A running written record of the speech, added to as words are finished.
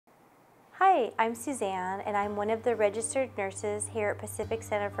Hi, I'm Suzanne, and I'm one of the registered nurses here at Pacific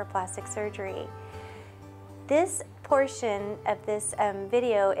Center for Plastic Surgery. This portion of this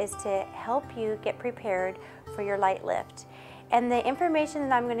video is to help you get prepared for your LiteLift. And the information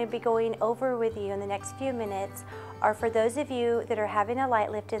that I'm going to be going over with you in the next few minutes are for those of you that are having a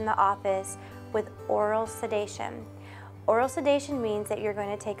LiteLift in the office with oral sedation. Oral sedation means that you're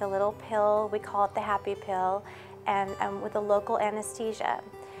going to take a little pill, we call it the happy pill, and with a local anesthesia.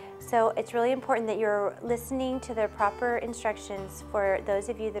 So it's really important that you're listening to the proper instructions for those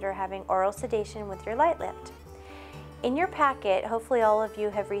of you that are having oral sedation with your LiteLift. In your packet, hopefully all of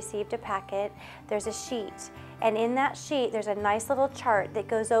you have received a packet, there's a sheet. And in that sheet, there's a nice little chart that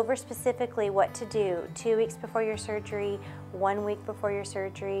goes over specifically what to do 2 weeks before your surgery, 1 week before your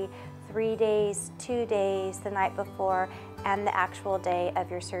surgery, 3 days, 2 days, the night before, and the actual day of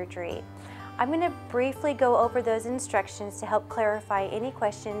your surgery. I'm going to briefly go over those instructions to help clarify any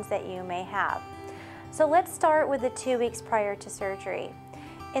questions that you may have. So let's start with the 2 weeks prior to surgery.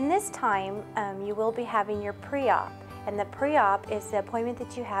 In this time, you will be having your pre-op, and the pre-op is the appointment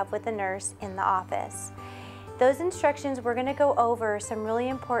that you have with the nurse in the office. Those instructions, we're going to go over some really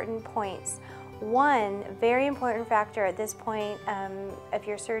important points. One very important factor at this point of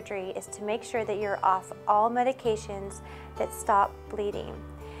your surgery is to make sure that you're off all medications that stop bleeding.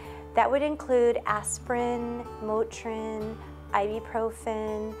 That would include aspirin, Motrin,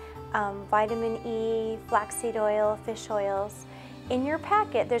 ibuprofen, vitamin E, flaxseed oil, fish oils. In your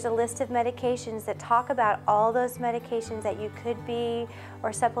packet, there's a list of medications that talk about all those medications that you could be,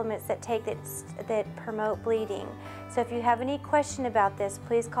 or supplements that take that promote bleeding. So if you have any question about this,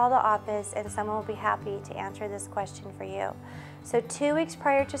 please call the office and someone will be happy to answer this question for you. So 2 weeks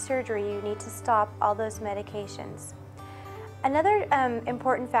prior to surgery, you need to stop all those medications. Another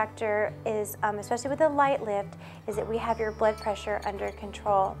important factor is, especially with a LiteLift, is that we have your blood pressure under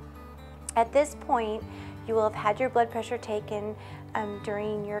control. At this point, you will have had your blood pressure taken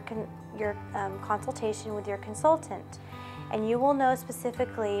during your consultation with your consultant, and you will know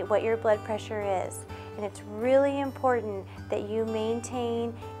specifically what your blood pressure is. And it's really important that you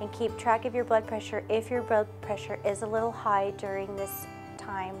maintain and keep track of your blood pressure if your blood pressure is a little high during this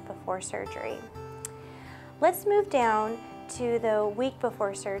time before surgery. Let's move down to the week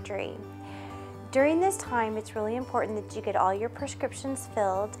before surgery. During this time, it's really important that you get all your prescriptions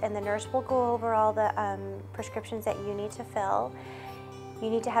filled, and the nurse will go over all the prescriptions that you need to fill. You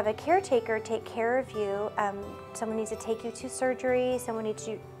need to have a caretaker take care of you. Someone needs to take you to surgery, someone needs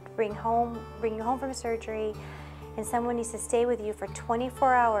to bring you home from surgery, and someone needs to stay with you for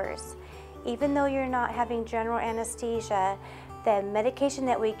 24 hours. Even though you're not having general anesthesia, the medication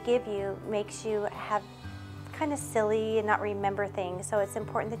that we give you makes you have kind of silly and not remember things. So it's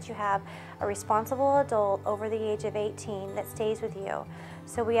important that you have a responsible adult over the age of 18 that stays with you.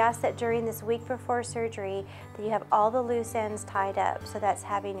 So we ask that during this week before surgery that you have all the loose ends tied up. So that's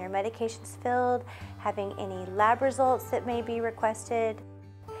having your medications filled, having any lab results that may be requested.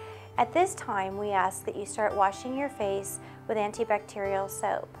 At this time, we ask that you start washing your face with antibacterial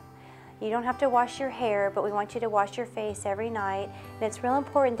soap. You don't have to wash your hair, but we want you to wash your face every night. And it's real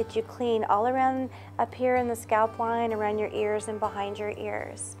important that you clean all around up here in the scalp line, around your ears and behind your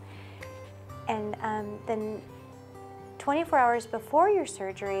ears. And then 24 hours before your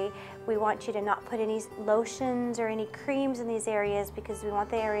surgery, we want you to not put any lotions or any creams in these areas, because we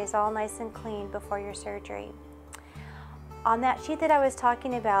want the areas all nice and clean before your surgery. On that sheet that I was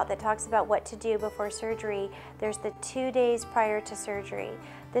talking about that talks about what to do before surgery, there's the 2 days prior to surgery.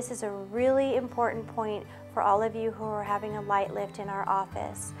 This is a really important point for all of you who are having a LiteLift in our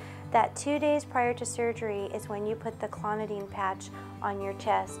office. That 2 days prior to surgery is when you put the clonidine patch on your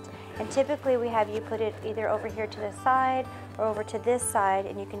chest. And typically we have you put it either over here to the side or over to this side,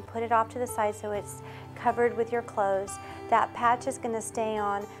 and you can put it off to the side so it's covered with your clothes. That patch is going to stay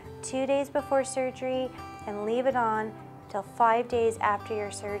on 2 days before surgery and leave it on till 5 days after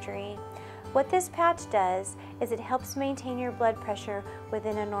your surgery. What this patch does is it helps maintain your blood pressure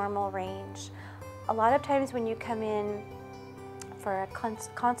within a normal range. A lot of times when you come in for a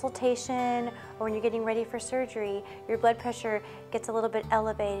consultation or when you're getting ready for surgery, your blood pressure gets a little bit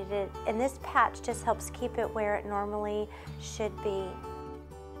elevated, and this patch just helps keep it where it normally should be.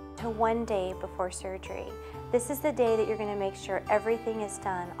 To 1 day before surgery. This is the day that you're going to make sure everything is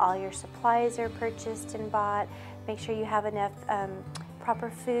done. All your supplies are purchased and bought. Make sure you have enough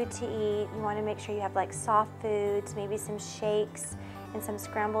proper food to eat. You want to make sure you have like soft foods, maybe some shakes and some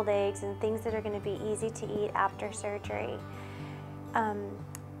scrambled eggs and things that are going to be easy to eat after surgery.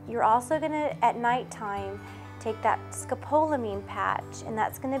 You're also going to, at nighttime, take that scopolamine patch, and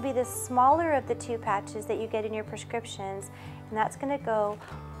that's going to be the smaller of the two patches that you get in your prescriptions, and that's going to go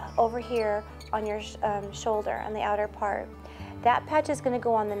over here on your shoulder, on the outer part. That patch is going to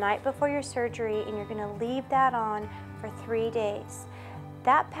go on the night before your surgery, and you're going to leave that on for 3 days.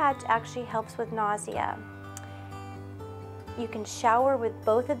 That patch actually helps with nausea. You can shower with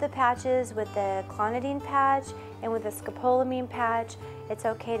both of the patches, with the clonidine patch and with the scopolamine patch. It's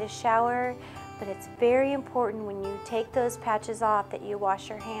okay to shower, but it's very important when you take those patches off that you wash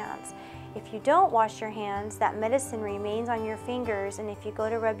your hands. If you don't wash your hands, that medicine remains on your fingers, and if you go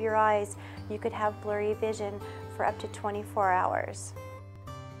to rub your eyes, you could have blurry vision for up to 24 hours.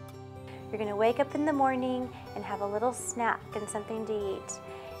 You're going to wake up in the morning and have a little snack and something to eat.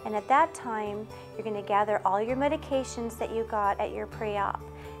 And at that time, you're going to gather all your medications that you got at your pre-op.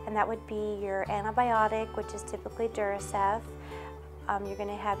 And that would be your antibiotic, which is typically Duracef. You're going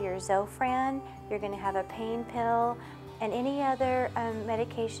to have your Zofran, you're going to have a pain pill, and any other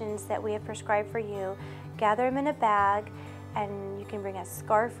medications that we have prescribed for you. Gather them in a bag, and you can bring a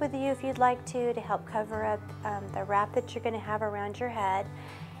scarf with you if you'd like to help cover up the wrap that you're going to have around your head.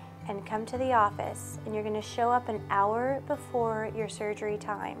 And come to the office, and you're going to show up an hour before your surgery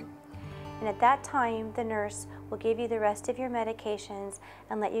time. And at that time, the nurse will give you the rest of your medications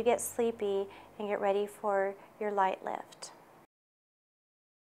and let you get sleepy and get ready for your LiteLift.